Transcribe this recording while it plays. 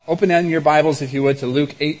Open in your Bibles, if you would, to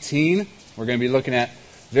Luke 18. We're going to be looking at a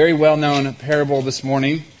very well-known parable this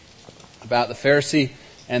morning about the Pharisee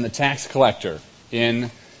and the tax collector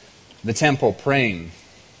in the temple praying.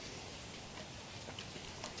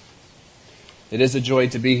 It is a joy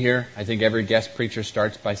to be here. I think every guest preacher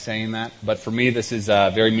starts by saying that. But for me, this is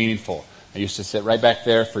very meaningful. I used to sit right back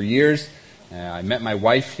there for years. I met my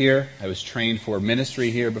wife here. I was trained for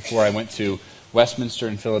ministry here before I went to Westminster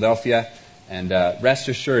in Philadelphia. And rest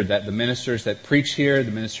assured that the ministers that preach here,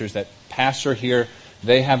 the ministers that pastor here,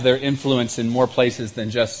 they have their influence in more places than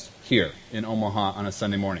just here in Omaha on a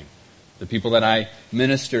Sunday morning. The people that I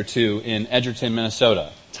minister to in Edgerton,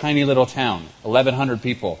 Minnesota, tiny little town, 1,100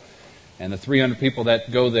 people, and the 300 people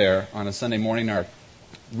that go there on a Sunday morning are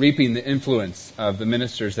reaping the influence of the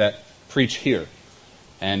ministers that preach here.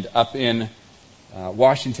 And up in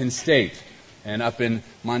Washington State, and up in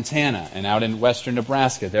Montana, and out in western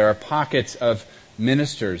Nebraska, there are pockets of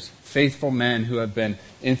ministers, faithful men who have been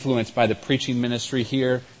influenced by the preaching ministry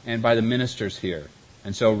here and by the ministers here.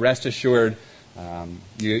 And so rest assured,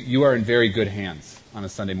 you are in very good hands on a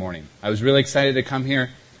Sunday morning. I was really excited to come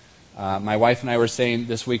here. My wife and I were saying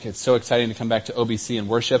this week, it's so exciting to come back to OBC and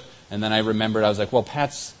worship. And then I remembered, I was like, well,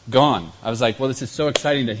 Pat's gone. I was like, well, this is so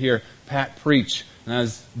exciting to hear Pat preach. And it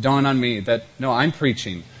was dawned on me that, no, I'm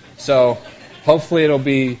preaching. So hopefully it'll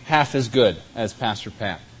be half as good as Pastor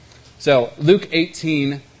Pat. So Luke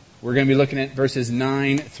 18, we're going to be looking at verses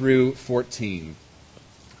 9 through 14.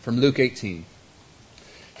 From Luke 18.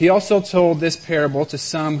 He also told this parable to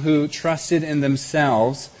some who trusted in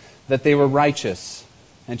themselves that they were righteous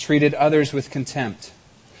and treated others with contempt.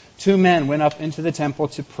 2 men went up into the temple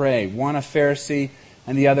to pray, one a Pharisee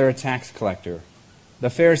and the other a tax collector. The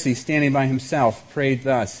Pharisee, standing by himself, prayed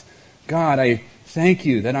thus, God, I thank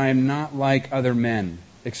you that I am not like other men,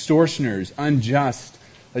 extortioners, unjust,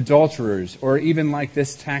 adulterers, or even like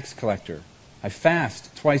this tax collector. I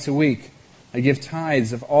fast twice a week. I give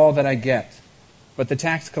tithes of all that I get. But the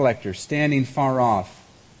tax collector, standing far off,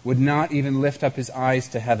 would not even lift up his eyes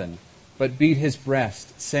to heaven, but beat his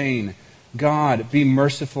breast, saying, God, be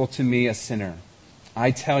merciful to me, a sinner.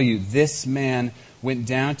 I tell you, this man went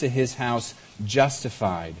down to his house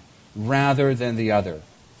justified rather than the other.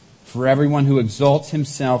 For everyone who exalts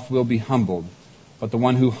himself will be humbled, but the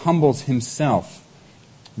one who humbles himself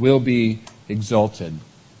will be exalted.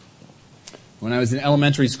 When I was in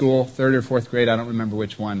elementary school, 3rd or 4th grade, I don't remember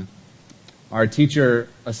which one, our teacher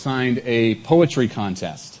assigned a poetry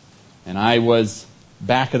contest. And I was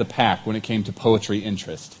back of the pack when it came to poetry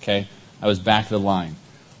interest, okay? I was back of the line.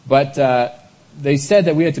 But they said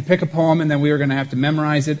that we had to pick a poem and then we were going to have to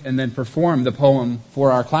memorize it and then perform the poem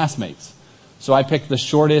for our classmates. So I picked the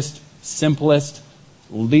shortest, simplest,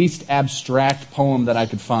 least abstract poem that I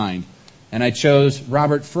could find. And I chose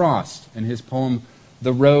Robert Frost and his poem,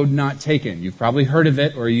 The Road Not Taken. You've probably heard of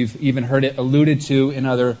it, or you've even heard it alluded to in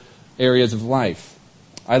other areas of life.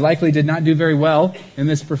 I likely did not do very well in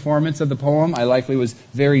this performance of the poem. I likely was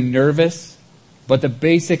very nervous. But the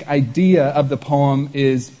basic idea of the poem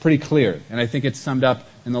is pretty clear. And I think it's summed up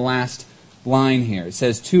in the last line here. It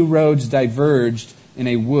says, 2 roads diverged in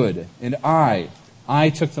a wood, and I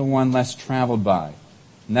took the one less traveled by.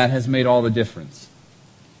 And that has made all the difference.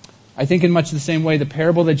 I think in much the same way, the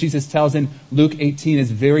parable that Jesus tells in Luke 18 is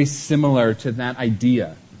very similar to that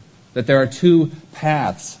idea. That there are 2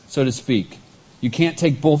 paths, so to speak. You can't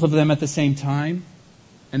take both of them at the same time,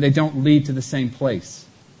 and they don't lead to the same place.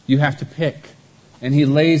 You have to pick. And he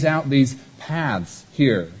lays out these paths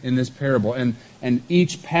here in this parable. And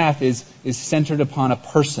each path is centered upon a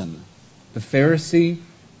person. The Pharisee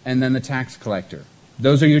and then the tax collector.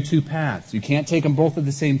 Those are your 2 paths. You can't take them both at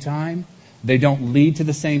the same time. They don't lead to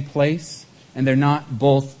the same place. And they're not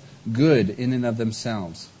both good in and of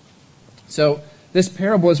themselves. So this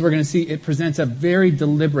parable, as we're going to see, it presents a very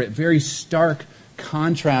deliberate, very stark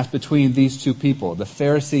contrast between these 2 people, the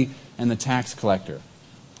Pharisee and the tax collector.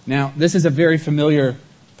 Now, this is a very familiar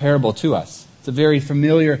parable to us. It's a very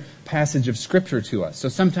familiar passage of Scripture to us. So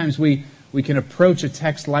sometimes we can approach a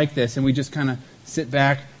text like this and we just kind of sit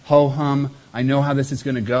back, ho-hum, I know how this is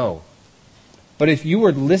going to go. But if you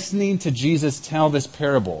were listening to Jesus tell this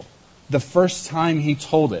parable the first time he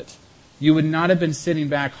told it, you would not have been sitting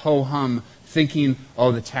back, ho-hum, thinking,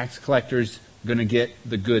 oh, the tax collector's going to get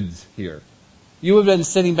the goods here. You would have been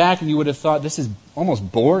sitting back and you would have thought, this is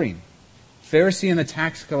almost boring. Pharisee and the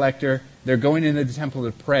tax collector, they're going into the temple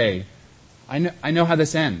to pray. I know how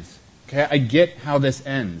this ends. Okay, I get how this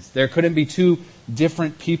ends. There couldn't be 2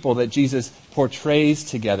 different people that Jesus portrays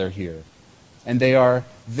together here. And they are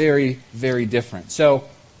very, very different. So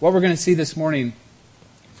what we're going to see this morning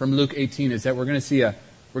from Luke 18 is that we're going to see a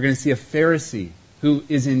Pharisee who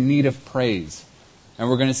is in need of praise. And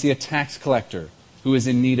we're going to see a tax collector who is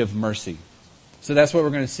in need of mercy. So that's what we're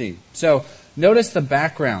going to see. So notice the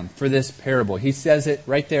background for this parable. He says it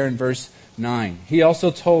right there in verse 9. He also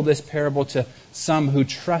told this parable to some who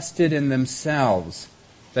trusted in themselves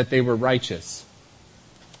that they were righteous.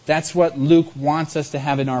 That's what Luke wants us to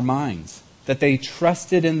have in our minds. That they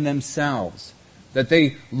trusted in themselves. That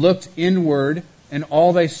they looked inward and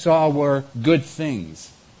all they saw were good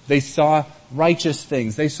things. They saw righteous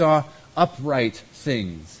things. They saw upright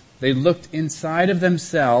things. They looked inside of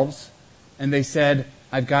themselves and they said,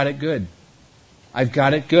 I've got it good. I've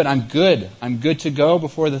got it good. I'm good. I'm good to go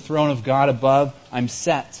before the throne of God above. I'm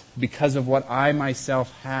set because of what I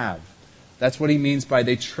myself have. That's what he means by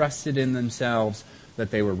they trusted in themselves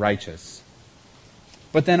that they were righteous.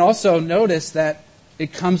 But then also notice that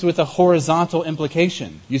it comes with a horizontal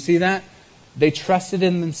implication. You see that? They trusted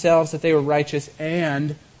in themselves that they were righteous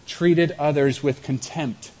and treated others with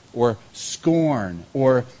contempt or scorn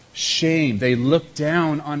or shame. They looked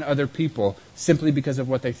down on other people simply because of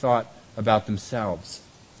what they thought about themselves.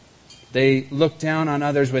 They looked down on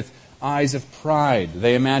others with eyes of pride.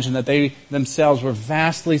 They imagined that they themselves were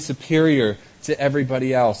vastly superior to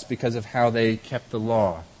everybody else because of how they kept the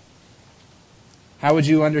law. How would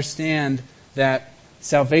you understand that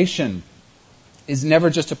salvation is never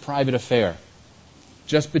just a private affair,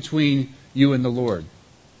 just between you and the Lord?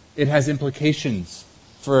 It has implications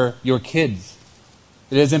for your kids.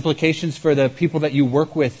 It has implications for the people that you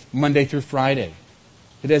work with Monday through Friday.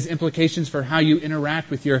 It has implications for how you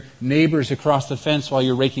interact with your neighbors across the fence while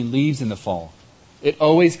you're raking leaves in the fall. It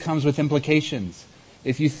always comes with implications.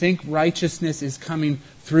 If you think righteousness is coming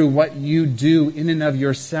through what you do in and of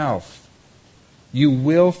yourself, you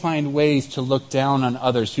will find ways to look down on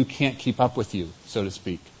others who can't keep up with you, so to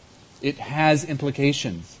speak. It has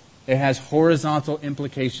implications. It has horizontal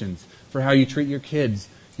implications for how you treat your kids,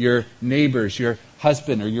 your neighbors, your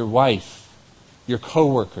husband or your wife, your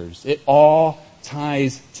coworkers. It all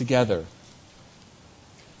ties together.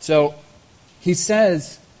 So he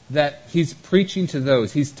says that he's preaching to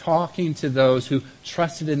those, he's talking to those who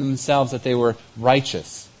trusted in themselves that they were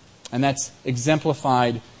righteous. And that's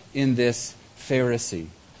exemplified in this Pharisee.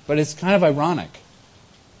 But it's kind of ironic,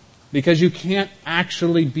 because you can't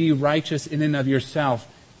actually be righteous in and of yourself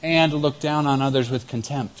and look down on others with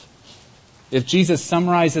contempt. If Jesus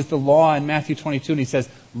summarizes the law in Matthew 22 and he says,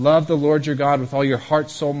 love the Lord your God with all your heart,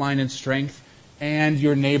 soul, mind, and strength, and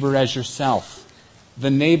your neighbor as yourself. The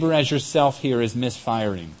neighbor as yourself here is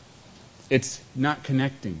misfiring. It's not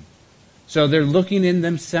connecting. So they're looking in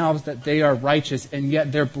themselves that they are righteous, and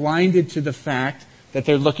yet they're blinded to the fact that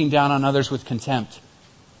they're looking down on others with contempt,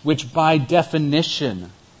 which by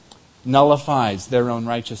definition nullifies their own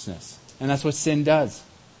righteousness. And that's what sin does.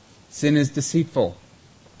 Sin is deceitful.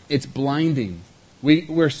 It's blinding.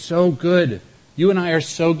 We're so good. You and I are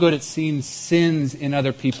so good at seeing sins in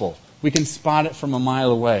other people. We can spot it from a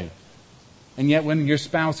mile away. And yet when your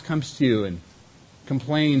spouse comes to you and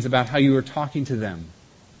complains about how you were talking to them,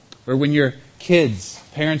 or when your kids,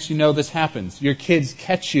 parents, you know this happens, your kids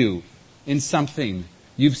catch you in something.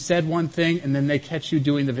 You've said one thing and then they catch you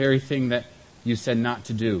doing the very thing that you said not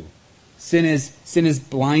to do. Sin is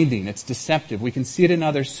blinding. It's deceptive. We can see it in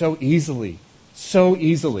others so easily. So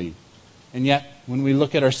easily. And yet, when we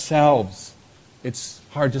look at ourselves, it's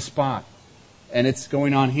hard to spot. And it's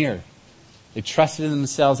going on here. They trusted in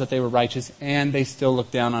themselves that they were righteous, and they still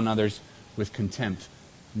look down on others with contempt,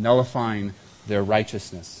 nullifying their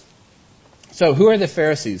righteousness. So, who are the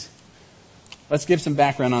Pharisees? Let's give some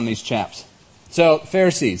background on these chaps. So,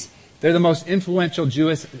 Pharisees, they're the most influential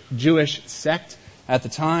Jewish sect at the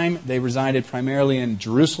time. They resided primarily in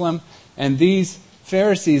Jerusalem, and these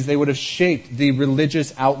Pharisees, they would have shaped the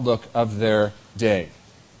religious outlook of their day.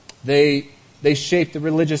 They shaped the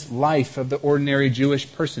religious life of the ordinary Jewish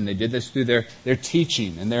person. They did this through their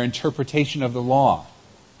teaching and their interpretation of the law.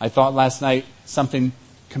 I thought last night something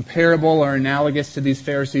comparable or analogous to these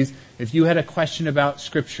Pharisees. If you had a question about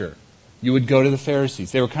Scripture, you would go to the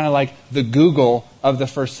Pharisees. They were kind of like the Google of the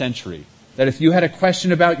first century. That if you had a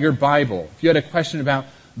question about your Bible, if you had a question about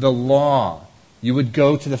the law, you would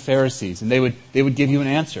go to the Pharisees, and they would give you an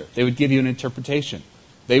answer. They would give you an interpretation.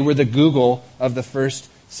 They were the Google of the first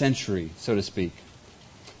century, so to speak.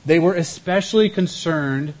 They were especially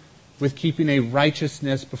concerned with keeping a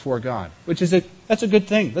righteousness before God, that's a good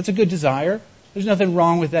thing. That's a good desire. There's nothing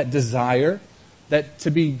wrong with that desire, that to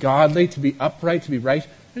be godly, to be upright, to be right.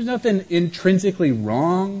 There's nothing intrinsically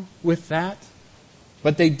wrong with that.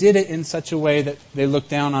 But they did it in such a way that they looked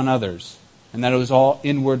down on others, and that it was all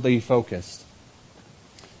inwardly focused.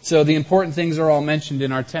 So the important things are all mentioned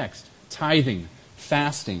in our text. Tithing,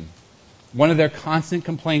 fasting, one of their constant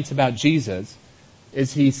complaints about Jesus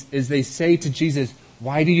is they say to Jesus,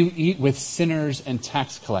 "Why do you eat with sinners and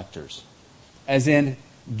tax collectors?" As in,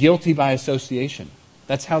 guilty by association.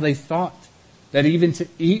 That's how they thought. That even to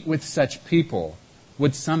eat with such people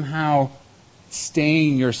would somehow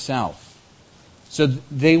stain yourself. So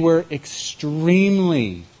they were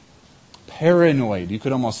extremely paranoid, you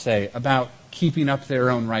could almost say, about keeping up their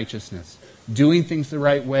own righteousness. Doing things the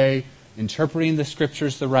right way, interpreting the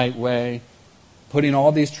Scriptures the right way, putting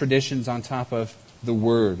all these traditions on top of the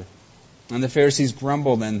Word. And the Pharisees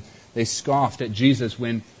grumbled and they scoffed at Jesus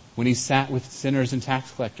when he sat with sinners and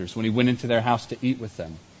tax collectors, when he went into their house to eat with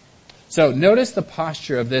them. So notice the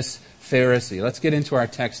posture of this Pharisee. Let's get into our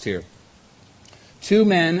text here. 2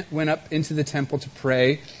 men went up into the temple to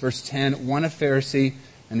pray. Verse 10, one a Pharisee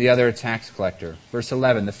and the other a tax collector. Verse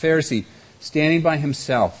 11, the Pharisee, standing by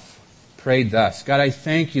himself, prayed thus, "God, I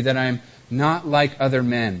thank you that I am not like other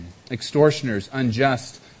men, extortioners,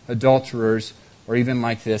 unjust, adulterers, or even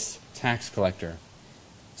like this tax collector."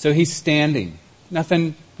 So he's standing.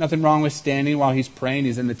 Nothing wrong with standing while he's praying.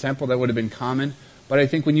 He's in the temple. That would have been common. But I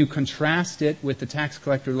think when you contrast it with the tax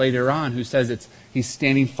collector later on, who says he's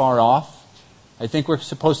standing far off, I think we're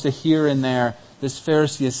supposed to hear in there, this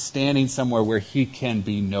Pharisee is standing somewhere where he can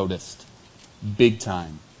be noticed. Big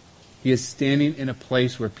time. He is standing in a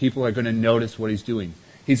place where people are going to notice what he's doing.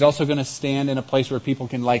 He's also going to stand in a place where people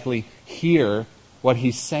can likely hear what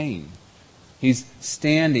he's saying. He's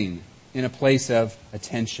standing in a place of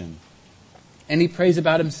attention. And he prays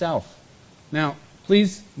about himself. Now,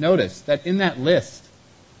 please notice that in that list,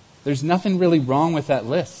 there's nothing really wrong with that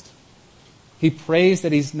list. He prays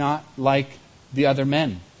that he's not like the other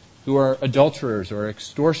men who are adulterers or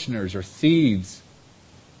extortioners or thieves.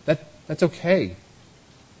 That's okay.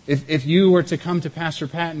 If you were to come to Pastor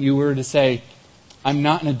Pat and you were to say, "I'm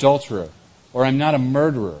not an adulterer," or "I'm not a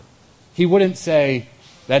murderer," he wouldn't say,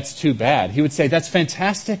 "That's too bad." He would say, "That's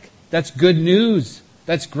fantastic. That's good news.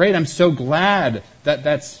 That's great. I'm so glad that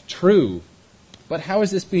that's true." But how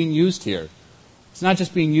is this being used here? It's not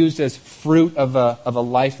just being used as fruit of a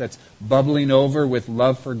life that's bubbling over with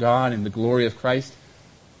love for God and the glory of Christ.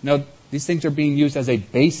 No, these things are being used as a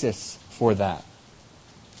basis for that.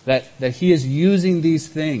 That he is using these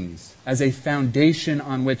things as a foundation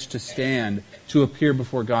on which to stand to appear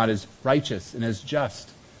before God as righteous and as just.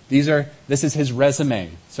 This is his resume,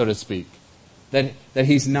 so to speak. That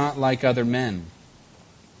he's not like other men.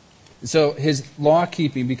 So his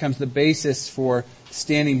law-keeping becomes the basis for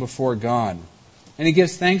standing before God. And he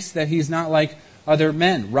gives thanks that he's not like other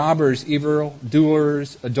men, robbers,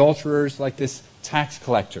 evildoers, adulterers, like this tax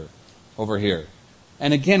collector over here.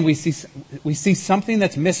 And again, we see something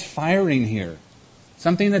that's misfiring here.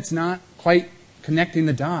 Something that's not quite connecting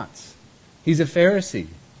the dots. He's a Pharisee.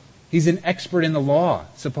 He's an expert in the law,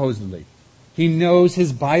 supposedly. He knows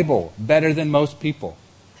his Bible better than most people.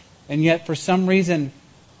 And yet, for some reason,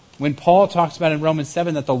 when Paul talks about in Romans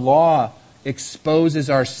 7 that the law exposes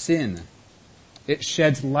our sin, it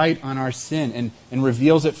sheds light on our sin and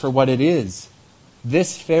reveals it for what it is.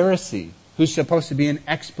 This Pharisee, who's supposed to be an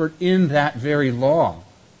expert in that very law,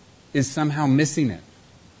 is somehow missing it.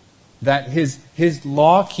 That his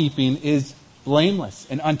law-keeping is blameless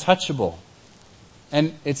and untouchable.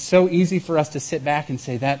 And it's so easy for us to sit back and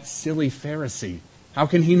say, "That silly Pharisee, how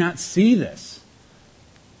can he not see this?"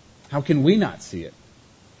 How can we not see it?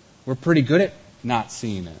 We're pretty good at not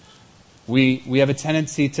seeing it. We have a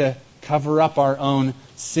tendency to cover up our own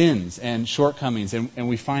sins and shortcomings, and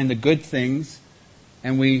we find the good things,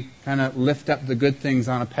 and we kind of lift up the good things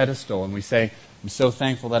on a pedestal, and we say, "I'm so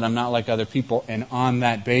thankful that I'm not like other people, and on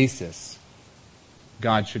that basis,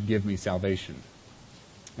 God should give me salvation."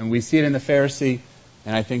 And we see it in the Pharisee,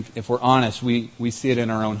 and I think if we're honest, we see it in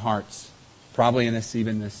our own hearts. Probably in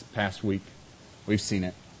even this past week, we've seen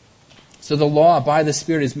it. So the law by the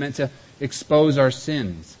Spirit is meant to expose our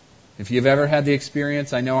sins. If you've ever had the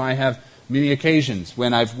experience, I know I have many occasions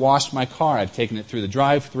when I've washed my car, I've taken it through the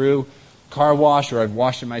drive-through car wash, or I've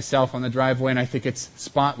washed it myself on the driveway, and I think it's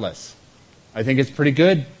spotless. I think it's pretty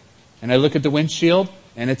good. And I look at the windshield,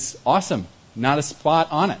 and it's awesome. Not a spot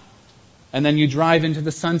on it. And then you drive into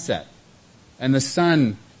the sunset, and the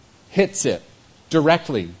sun hits it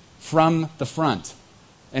directly from the front.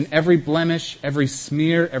 And every blemish, every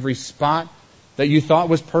smear, every spot that you thought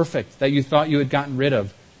was perfect, that you thought you had gotten rid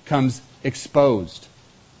of, comes exposed.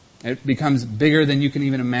 It becomes bigger than you can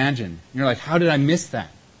even imagine. And you're like, how did I miss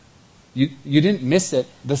that? You didn't miss it.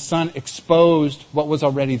 The sun exposed what was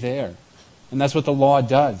already there. And that's what the law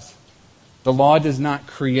does. The law does not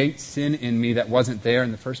create sin in me that wasn't there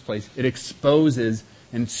in the first place. It exposes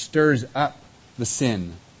and stirs up the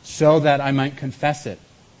sin so that I might confess it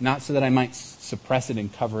not so that I might suppress it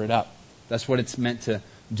and cover it up. That's what it's meant to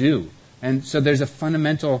do. And so there's a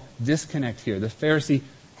fundamental disconnect here. The Pharisee,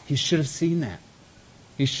 he should have seen that.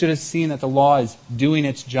 He should have seen that the law is doing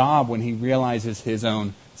its job when he realizes his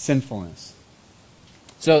own sinfulness.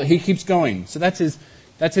 So he keeps going. So that's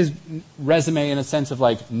his resume in a sense of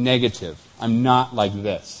like negative. I'm not like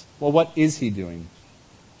this. Well, what is he doing?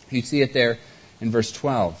 You see it there in verse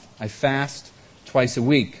 12. I fast twice a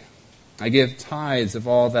week. I give tithes of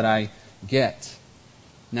all that I get.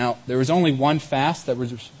 Now, there was only one fast that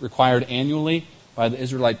was required annually by the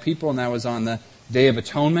Israelite people, and that was on the Day of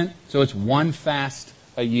Atonement. So it's one fast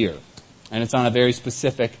a year. And it's on a very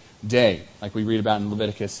specific day, like we read about in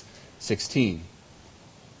Leviticus 16.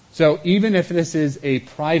 So even if this is a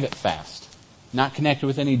private fast, not connected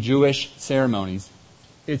with any Jewish ceremonies,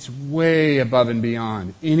 it's way above and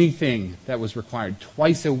beyond anything that was required.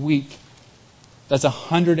 Twice a week, that's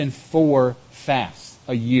 104 fasts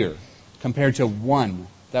a year compared to one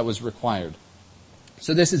that was required.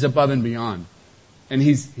 So this is above and beyond. And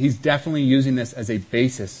he's definitely using this as a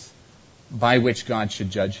basis by which God should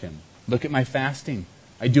judge him. Look at my fasting.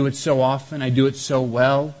 I do it so often. I do it so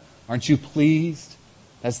well. Aren't you pleased?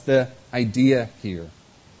 That's the idea here.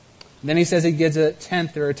 And then he says he gives a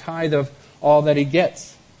tenth or a tithe of all that he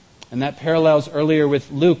gets. And that parallels earlier with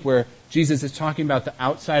Luke, where Jesus is talking about the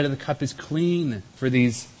outside of the cup is clean for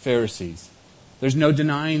these Pharisees. There's no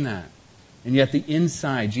denying that. And yet the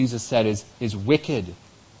inside, Jesus said, is wicked.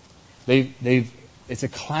 It's a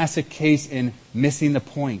classic case in missing the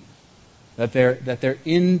point. That their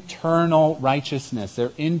internal righteousness,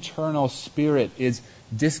 their internal spirit is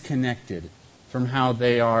disconnected from how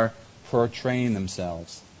they are portraying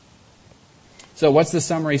themselves. So what's the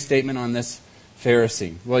summary statement on this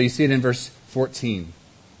Pharisee? Well, you see it in verse 14.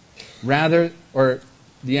 Or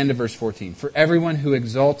the end of verse 14. For everyone who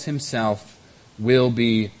exalts himself will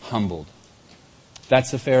be humbled.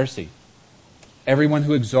 That's the Pharisee. Everyone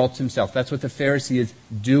who exalts himself. That's what the Pharisee is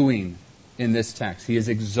doing in this text. He is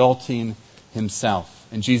exalting himself.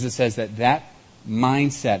 And Jesus says that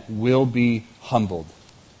mindset will be humbled.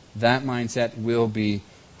 That mindset will be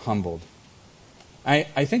humbled. I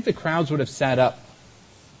think the crowds would have sat up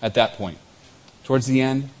at that point. Towards the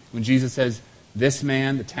end, when Jesus says, this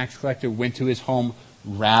man, the tax collector, went to his home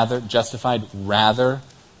justified rather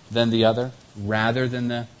than the other, rather than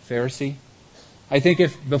the Pharisee. I think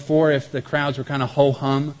if the crowds were kind of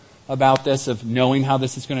ho-hum about this, of knowing how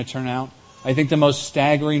this is going to turn out, I think the most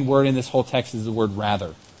staggering word in this whole text is the word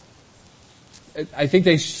rather. I think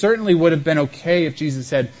they certainly would have been okay if Jesus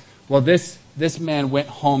said, well, this man went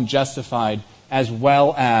home justified as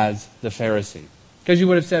well as the Pharisee. Because you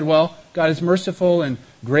would have said, well, God is merciful and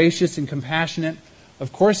gracious and compassionate.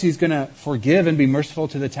 Of course he's going to forgive and be merciful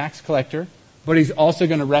to the tax collector, but he's also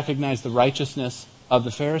going to recognize the righteousness of the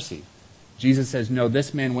Pharisee. Jesus says, no,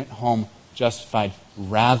 this man went home justified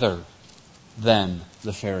rather than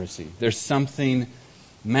the Pharisee. There's something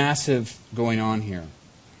massive going on here.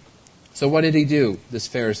 So what did he do, this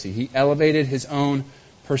Pharisee? He elevated his own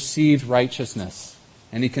perceived righteousness,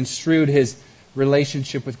 and he construed his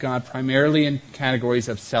relationship with God primarily in categories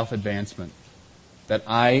of self-advancement. That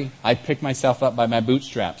I pick myself up by my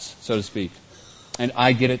bootstraps, so to speak, and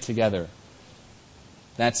I get it together.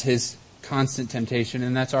 That's his constant temptation,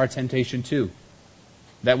 and that's our temptation too.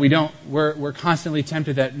 That we're constantly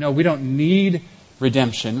tempted that, no, we don't need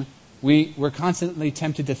redemption. We're constantly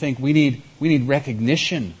tempted to think we need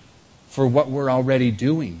recognition for what we're already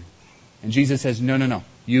doing. And Jesus says, no.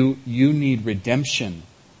 You need redemption,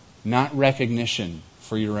 not recognition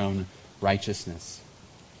for your own righteousness.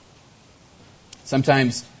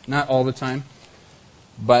 Sometimes, not all the time,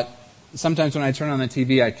 but sometimes when I turn on the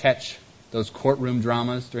TV, I catch those courtroom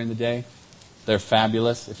dramas during the day. They're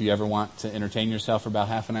fabulous if you ever want to entertain yourself for about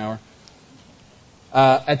half an hour.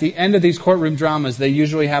 At the end of these courtroom dramas, they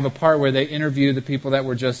usually have a part where they interview the people that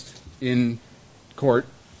were just in court.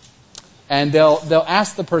 And they'll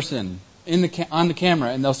ask the person on the camera,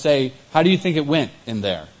 and they'll say, how do you think it went in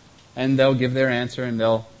there? And they'll give their answer, and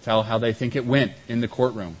they'll tell how they think it went in the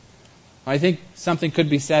courtroom. I think something could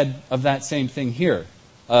be said of that same thing here,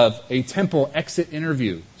 of a temple exit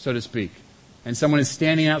interview, so to speak. And someone is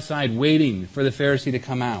standing outside waiting for the Pharisee to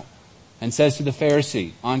come out and says to the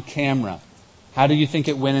Pharisee on camera, how do you think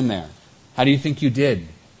it went in there? How do you think you did?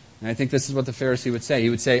 And I think this is what the Pharisee would say.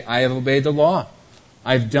 He would say, I have obeyed the law.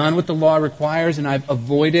 I've done what the law requires, and I've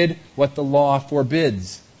avoided what the law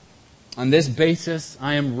forbids. On this basis,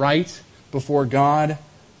 I am right before God.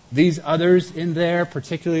 These others in there,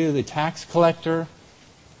 particularly the tax collector,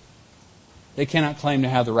 they cannot claim to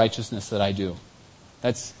have the righteousness that I do.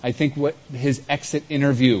 That's, I think, what his exit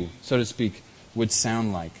interview, so to speak, would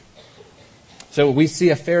sound like. So we see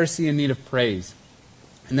a Pharisee in need of praise.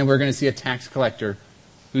 And then we're going to see a tax collector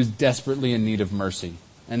who's desperately in need of mercy.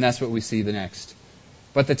 And that's what we see the next.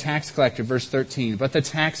 But the tax collector, verse 13, but the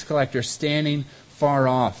tax collector standing far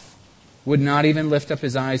off would not even lift up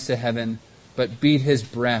his eyes to heaven, but beat his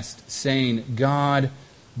breast, saying, God,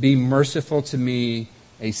 be merciful to me,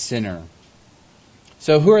 a sinner.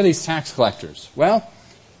 So who are these tax collectors? Well,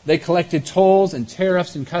 they collected tolls and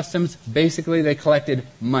tariffs and customs. Basically, they collected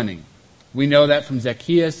money. We know that from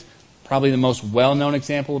Zacchaeus, probably the most well-known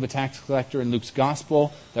example of a tax collector in Luke's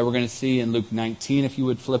Gospel that we're going to see in Luke 19, if you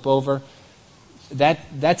would flip over.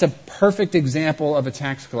 That's a perfect example of a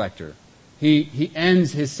tax collector. He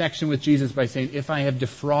ends his section with Jesus by saying, if I have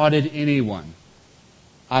defrauded anyone,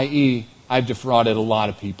 i.e., I've defrauded a lot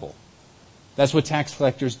of people. That's what tax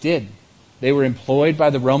collectors did. They were employed by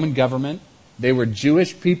the Roman government. They were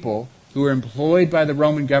Jewish people who were employed by the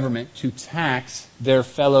Roman government to tax their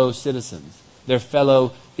fellow citizens, their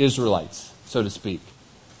fellow Israelites, so to speak.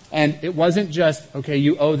 And it wasn't just, okay,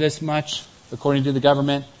 you owe this much according to the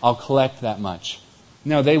government, I'll collect that much.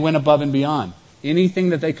 No, they went above and beyond. Anything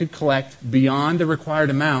that they could collect beyond the required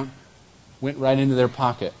amount went right into their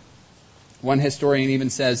pocket. One historian even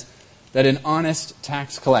says that an honest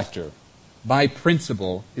tax collector, by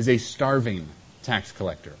principle, is a starving tax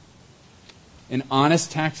collector. An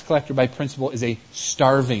honest tax collector by principle is a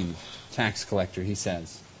starving tax collector, he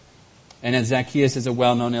says. And Zacchaeus is a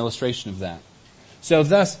well-known illustration of that. So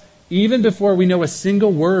thus, even before we know a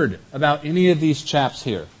single word about any of these chaps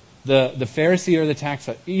here, the Pharisee or the tax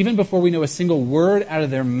collector, even before we know a single word out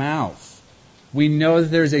of their mouth, we know that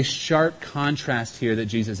there's a sharp contrast here that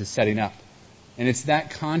Jesus is setting up. And it's that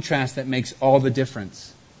contrast that makes all the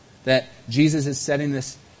difference. That Jesus is setting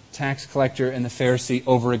this tax collector and the Pharisee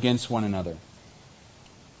over against one another.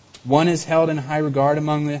 One is held in high regard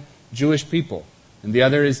among the Jewish people, and the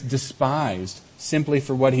other is despised simply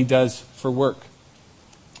for what he does for work.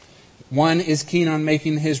 One is keen on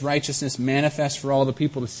making his righteousness manifest for all the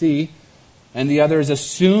people to see, and the other is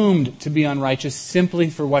assumed to be unrighteous simply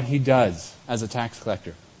for what he does as a tax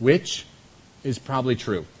collector, which is probably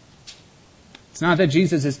true. It's not that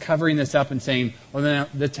Jesus is covering this up and saying, well, then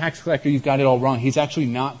the tax collector, you've got it all wrong. He's actually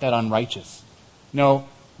not that unrighteous. No,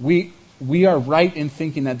 we are right in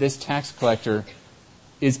thinking that this tax collector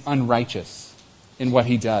is unrighteous in what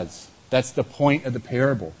he does. That's the point of the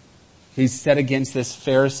parable. He's set against this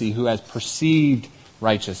Pharisee who has perceived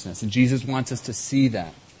righteousness, and Jesus wants us to see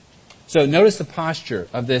that. So notice the posture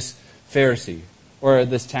of this Pharisee, or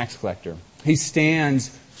this tax collector. He stands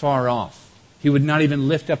far off. He would not even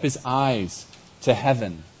lift up his eyes to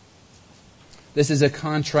heaven. This is a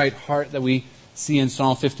contrite heart that we see in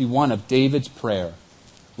Psalm 51 of David's prayer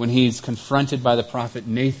when he's confronted by the prophet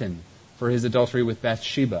Nathan for his adultery with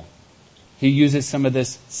Bathsheba. He uses some of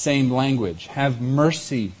this same language. Have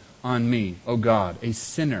mercy on me, O God, a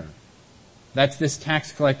sinner. That's this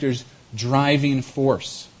tax collector's driving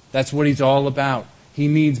force. That's what he's all about. He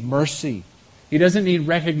needs mercy. He doesn't need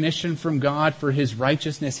recognition from God for his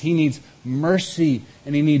righteousness. He needs mercy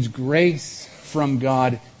and he needs grace from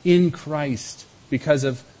God in Christ because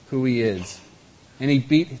of who he is. And he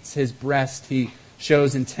beats his breast. He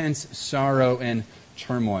shows intense sorrow and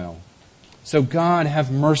turmoil. So God,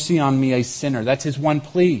 have mercy on me, a sinner. That's his one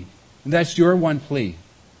plea. And that's your one plea.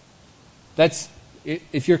 That's,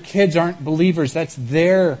 if your kids aren't believers, that's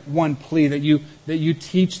their one plea, that you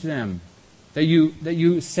teach them, that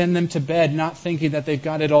you send them to bed not thinking that they've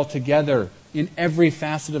got it all together in every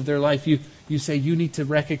facet of their life. You say you need to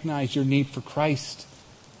recognize your need for Christ.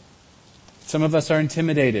 Some of us are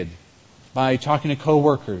intimidated by talking to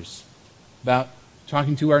coworkers, about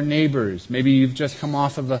talking to our neighbors. Maybe you've just come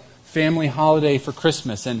off of a family holiday for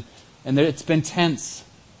Christmas and it's been tense.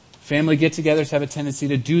 Family get-togethers have a tendency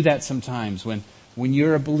to do that sometimes. When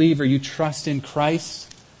you're a believer, you trust in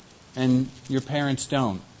Christ and your parents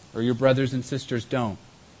don't, or your brothers and sisters don't.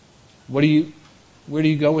 Where do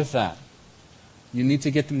you go with that? You need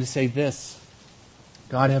to get them to say this: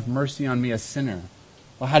 God, have mercy on me, a sinner.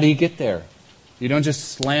 Well, how do you get there? You don't just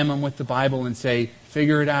slam them with the Bible and say,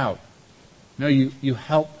 figure it out. No, you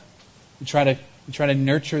help. You try to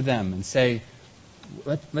nurture them and say,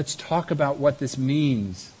 let's talk about what this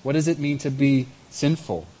means. What does it mean to be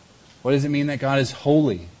sinful? What does it mean that God is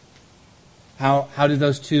holy? How do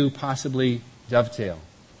those two possibly dovetail?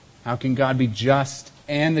 How can God be just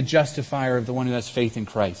and the justifier of the one who has faith in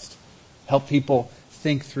Christ? Help people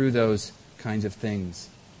think through those kinds of things.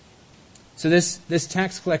 So this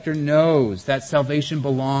tax collector knows that salvation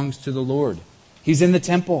belongs to the Lord. He's in the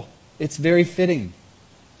temple. It's very fitting.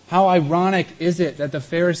 How ironic is it that the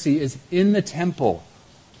Pharisee is in the temple?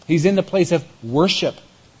 He's in the place of worship.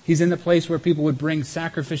 He's in the place where people would bring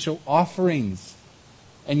sacrificial offerings.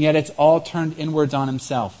 And yet it's all turned inwards on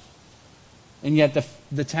himself. And yet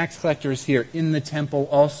the tax collector is here in the temple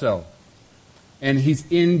also. And he's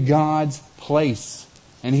in God's place.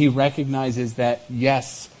 And he recognizes that,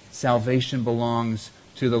 yes, salvation belongs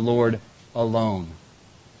to the Lord alone.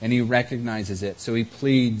 And he recognizes it. So he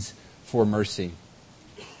pleads for mercy.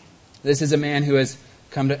 This is a man who has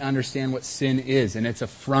come to understand what sin is. And it's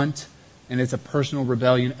affront and it's a personal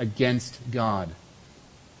rebellion against God.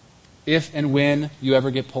 If and when you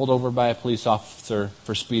ever get pulled over by a police officer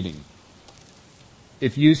for speeding,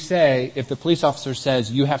 if the police officer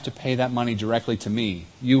says you have to pay that money directly to me,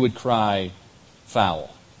 you would cry foul.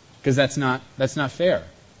 Because that's not fair.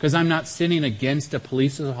 Because I'm not sinning against a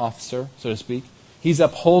police officer, so to speak. He's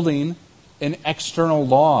upholding an external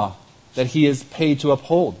law that he is paid to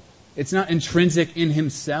uphold. It's not intrinsic in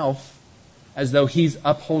himself, as though he's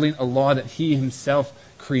upholding a law that he himself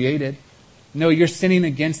created. No, you're sinning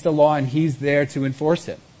against the law and he's there to enforce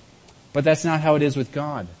it. But that's not how it is with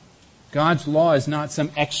God. God's law is not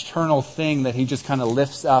some external thing that he just kind of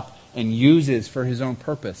lifts up and uses for his own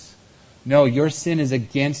purpose. No, your sin is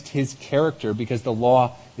against his character because the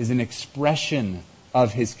law is an expression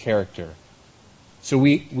of his character. So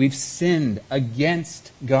we've sinned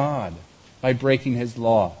against God by breaking his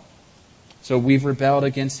law. So we've rebelled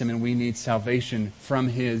against him and we need salvation from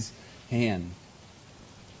his hand.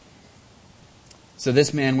 So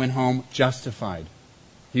this man went home justified.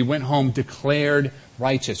 He went home declared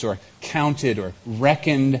righteous or counted or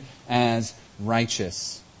reckoned as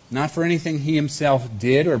righteous. Not for anything he himself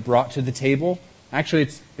did or brought to the table. Actually,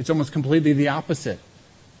 it's almost completely the opposite.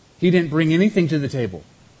 He didn't bring anything to the table.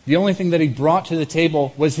 The only thing that he brought to the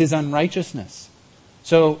table was his unrighteousness.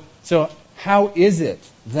 So how is it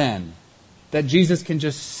then that Jesus can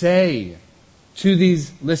just say to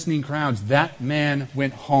these listening crowds, that man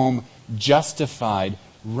went home justified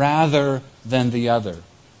rather than the other?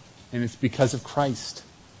 And it's because of Christ.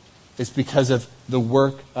 It's because of the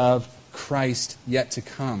work of Christ yet to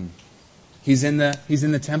come. He's in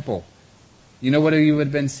the temple. You know what he would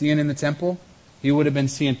have been seeing in the temple? He would have been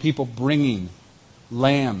seeing people bringing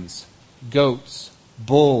lambs, goats,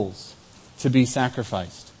 bulls to be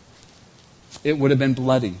sacrificed. It would have been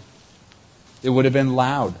bloody. It would have been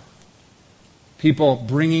loud. People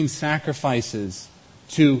bringing sacrifices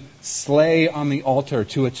to slay on the altar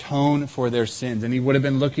to atone for their sins. And he would have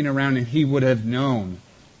been looking around and he would have known,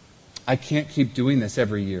 I can't keep doing this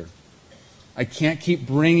every year. I can't keep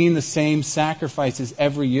bringing the same sacrifices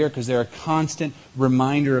every year because they're a constant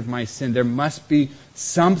reminder of my sin. There must be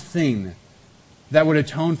something that would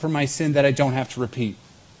atone for my sin that I don't have to repeat.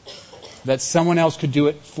 That someone else could do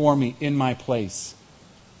it for me in my place.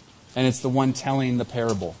 And it's the one telling the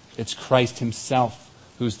parable. It's Christ himself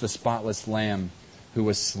who's the spotless lamb who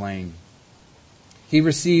was slain. He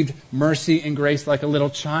received mercy and grace like a little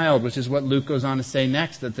child, which is what Luke goes on to say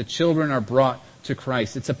next, that the children are brought to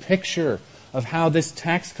Christ. It's a picture of how this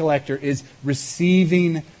tax collector is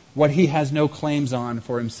receiving what he has no claims on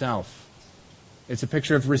for himself. It's a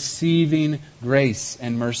picture of receiving grace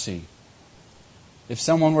and mercy. If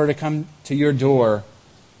someone were to come to your door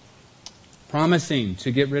promising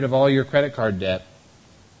to get rid of all your credit card debt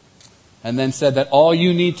and then said that all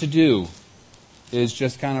you need to do is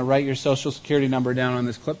just kind of write your social security number down on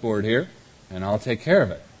this clipboard here and I'll take care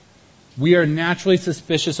of it. We are naturally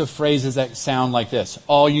suspicious of phrases that sound like this.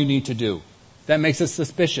 All you need to do. That makes us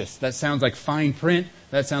suspicious. That sounds like fine print.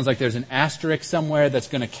 That sounds like there's an asterisk somewhere that's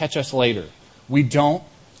going to catch us later. We don't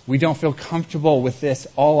feel comfortable with this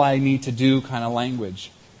all I need to do kind of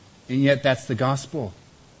language. And yet that's the gospel.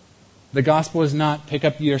 The gospel is not pick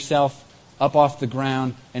up yourself up off the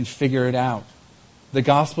ground and figure it out. The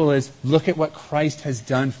gospel is look at what Christ has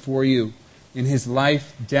done for you in his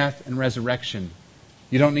life, death, and resurrection.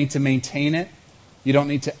 You don't need to maintain it. You don't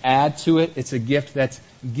need to add to it. It's a gift that's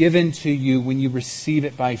given to you when you receive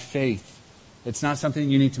it by faith. It's not something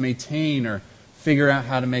you need to maintain or figure out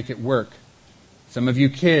how to make it work. Some of you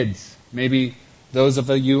kids, maybe those of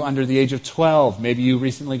you under the age of 12, maybe you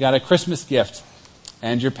recently got a Christmas gift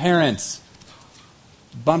and your parents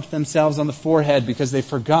bumped themselves on the forehead because they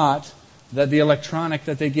forgot that the electronic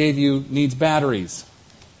that they gave you needs batteries.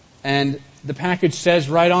 And the package says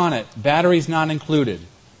right on it, batteries not included.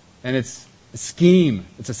 And it's a scheme.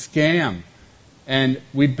 It's a scam. And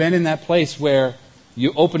we've been in that place where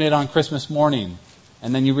you open it on Christmas morning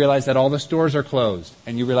and then you realize that all the stores are closed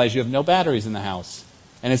and you realize you have no batteries in the house.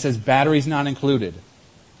 And it says batteries not included.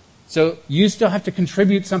 So you still have to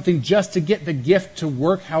contribute something just to get the gift to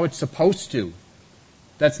work how it's supposed to.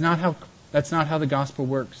 That's not how the gospel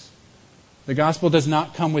works. The gospel does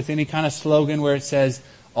not come with any kind of slogan where it says,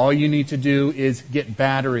 all you need to do is get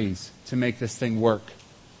batteries to make this thing work.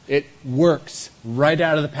 It works right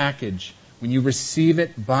out of the package. When you receive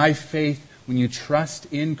it by faith, when you trust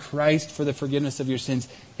in Christ for the forgiveness of your sins,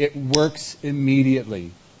 it works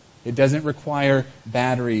immediately. It doesn't require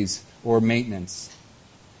batteries or maintenance.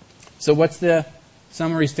 So what's the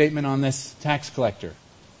summary statement on this tax collector?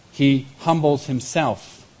 He humbles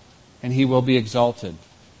himself, and he will be exalted.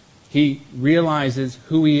 He realizes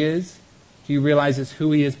who he is. He realizes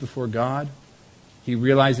who he is before God. He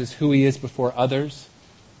realizes who he is before others.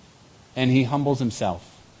 And he humbles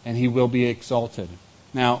himself, and he will be exalted.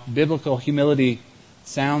 Now, biblical humility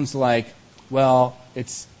sounds like, well,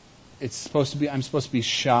 it's supposed to be, I'm supposed to be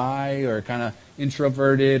shy or kind of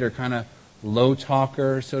introverted or kind of low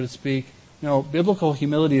talker, so to speak. No, biblical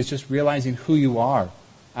humility is just realizing who you are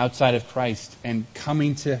outside of Christ and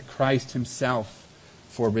coming to Christ himself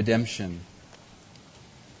for redemption.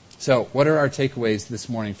 So, what are our takeaways this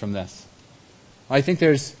morning from this? I think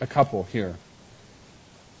there's a couple here.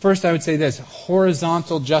 First, I would say this: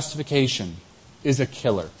 horizontal justification is a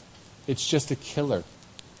killer. It's just a killer.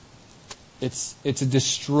 It's a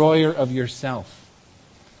destroyer of yourself.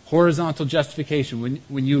 Horizontal justification,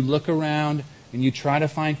 when you look around and you try to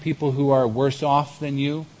find people who are worse off than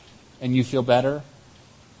you and you feel better,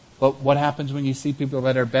 but what happens when you see people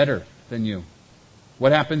that are better than you?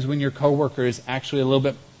 What happens when your coworker is actually a little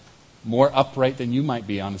bit more upright than you might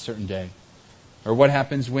be on a certain day? Or what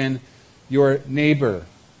happens when your neighbor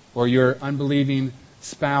or your unbelieving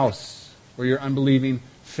spouse or your unbelieving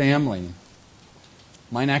family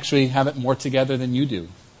might actually have it more together than you do?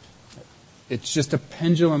 It's just a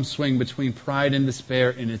pendulum swing between pride and despair,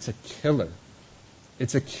 and it's a killer.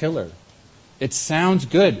 It's a killer. It sounds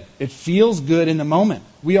good. It feels good in the moment.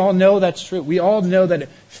 We all know that's true. We all know that it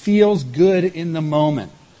feels good in the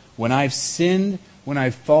moment. When I've sinned, when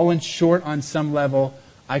I've fallen short on some level,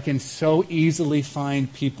 I can so easily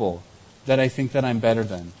find people that I think that I'm better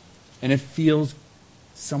than. And it feels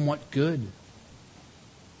somewhat good.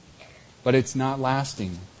 But it's not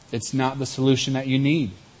lasting. It's not the solution that you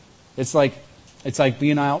need. It's like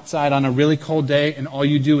being outside on a really cold day and all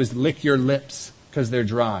you do is lick your lips because they're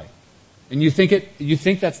dry. And you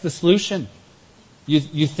think that's the solution.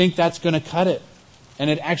 You think that's going to cut it. And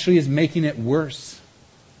it actually is making it worse.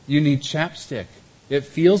 You need chapstick. It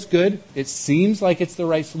feels good. It seems like it's the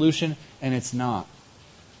right solution, and it's not.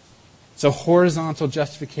 So horizontal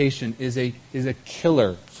justification is a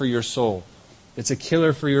killer for your soul. It's a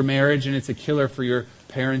killer for your marriage, and it's a killer for your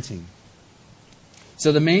parenting.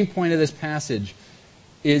 So the main point of this passage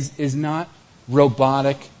is not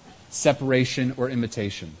robotic separation or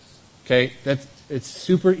imitation. Okay? It's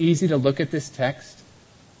super easy to look at this text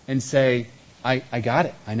and say, I got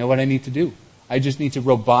it. I know what I need to do. I just need to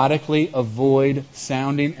robotically avoid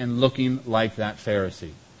sounding and looking like that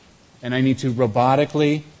Pharisee. And I need to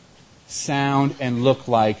robotically sound and look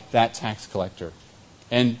like that tax collector.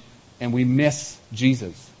 And we miss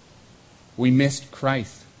Jesus. We missed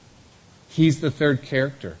Christ. He's the third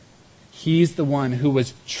character. He's the one who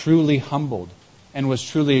was truly humbled and was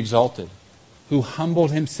truly exalted, who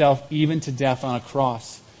humbled himself even to death on a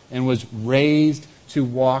cross and was raised to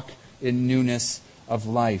walk in newness of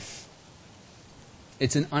life.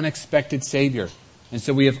 It's an unexpected Savior, and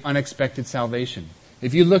so we have unexpected salvation.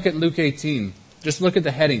 If you look at Luke 18, just look at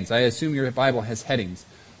the headings. I assume your Bible has headings.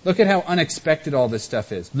 Look at how unexpected all this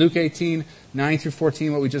stuff is. Luke 18, 9 through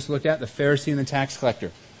 14, what we just looked at, the Pharisee and the tax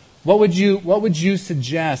collector. What would you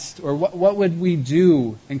suggest, or what would we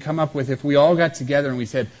do and come up with if we all got together and we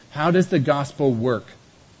said, how does the gospel work?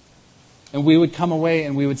 And we would come away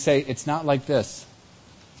and we would say, it's not like this.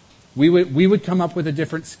 We would come up with a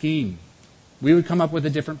different scheme. We would come up with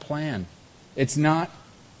a different plan. It's not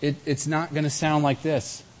going to sound like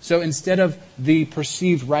this. So instead of the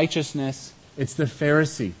perceived righteousness, it's the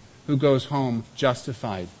Pharisee who goes home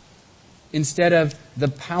justified. Instead of the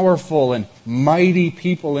powerful and mighty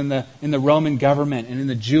people in the Roman government and in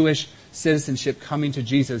the Jewish citizenship coming to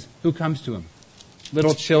Jesus, who comes to him?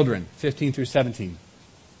 Little children, 15 through 17.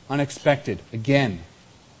 Unexpected, again.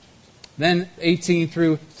 Then 18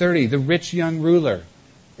 through 30, the rich young ruler.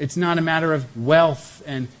 It's not a matter of wealth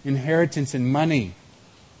and inheritance and money.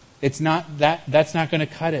 It's not that's not going to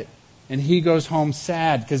cut it. And he goes home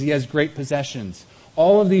sad because he has great possessions.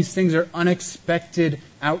 All of these things are unexpected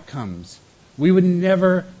outcomes. We would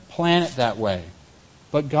never plan it that way.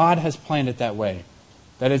 But God has planned it that way.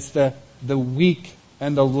 That it's the weak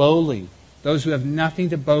and the lowly, those who have nothing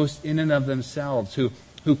to boast in and of themselves,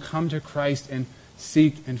 who come to Christ and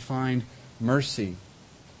seek and find mercy.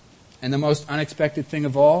 And the most unexpected thing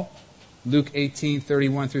of all, Luke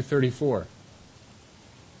 18:31 through 34.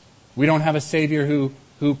 We don't have a Savior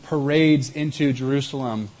who parades into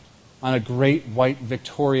Jerusalem on a great white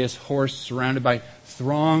victorious horse surrounded by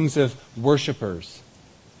throngs of worshipers.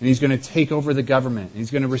 And he's going to take over the government. And he's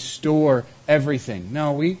going to restore everything.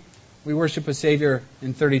 No, we worship a Savior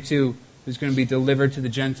in 32 who's going to be delivered to the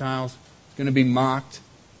Gentiles. He's going to be mocked.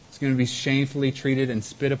 He's going to be shamefully treated and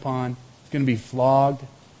spit upon. He's going to be flogged.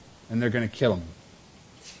 And they're going to kill him.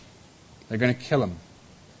 They're going to kill him.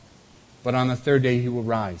 But on the third day he will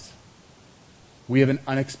rise. We have an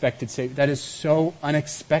unexpected Savior. That is so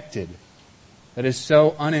unexpected. That is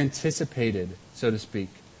so unanticipated, so to speak.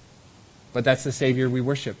 But that's the Savior we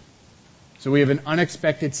worship. So we have an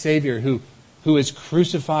unexpected Savior who is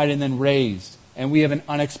crucified and then raised. And we have an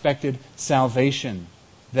unexpected salvation.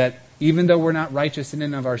 That even though we're not righteous in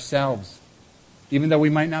and of ourselves, even though we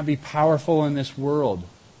might not be powerful in this world,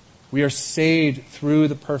 we are saved through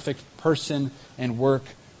the perfect person and work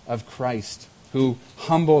of Christ, who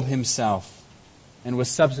humbled himself and was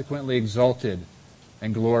subsequently exalted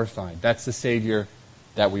and glorified. That's the Savior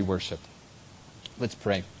that we worship. Let's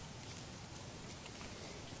pray.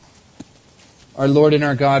 Our Lord and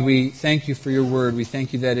our God, we thank you for your word. We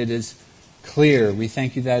thank you that it is clear. We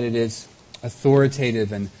thank you that it is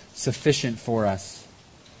authoritative and sufficient for us.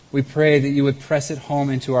 We pray that you would press it home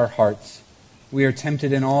into our hearts. We are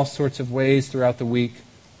tempted in all sorts of ways throughout the week.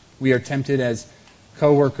 We are tempted as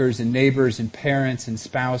co-workers and neighbors and parents and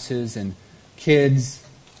spouses and kids.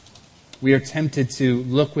 We are tempted to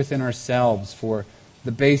look within ourselves for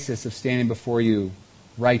the basis of standing before you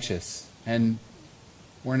righteous, and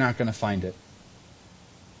we're not going to find it.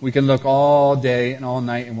 We can look all day and all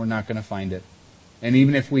night and we're not going to find it. And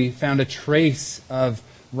even if we found a trace of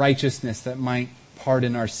righteousness that might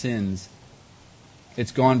pardon our sins,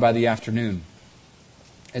 it's gone by the afternoon.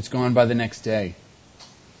 It's gone by the next day.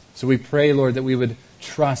 So we pray, Lord, that we would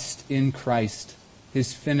trust in Christ,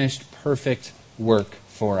 His finished, perfect work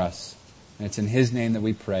for us. And it's in His name that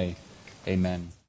we pray. Amen.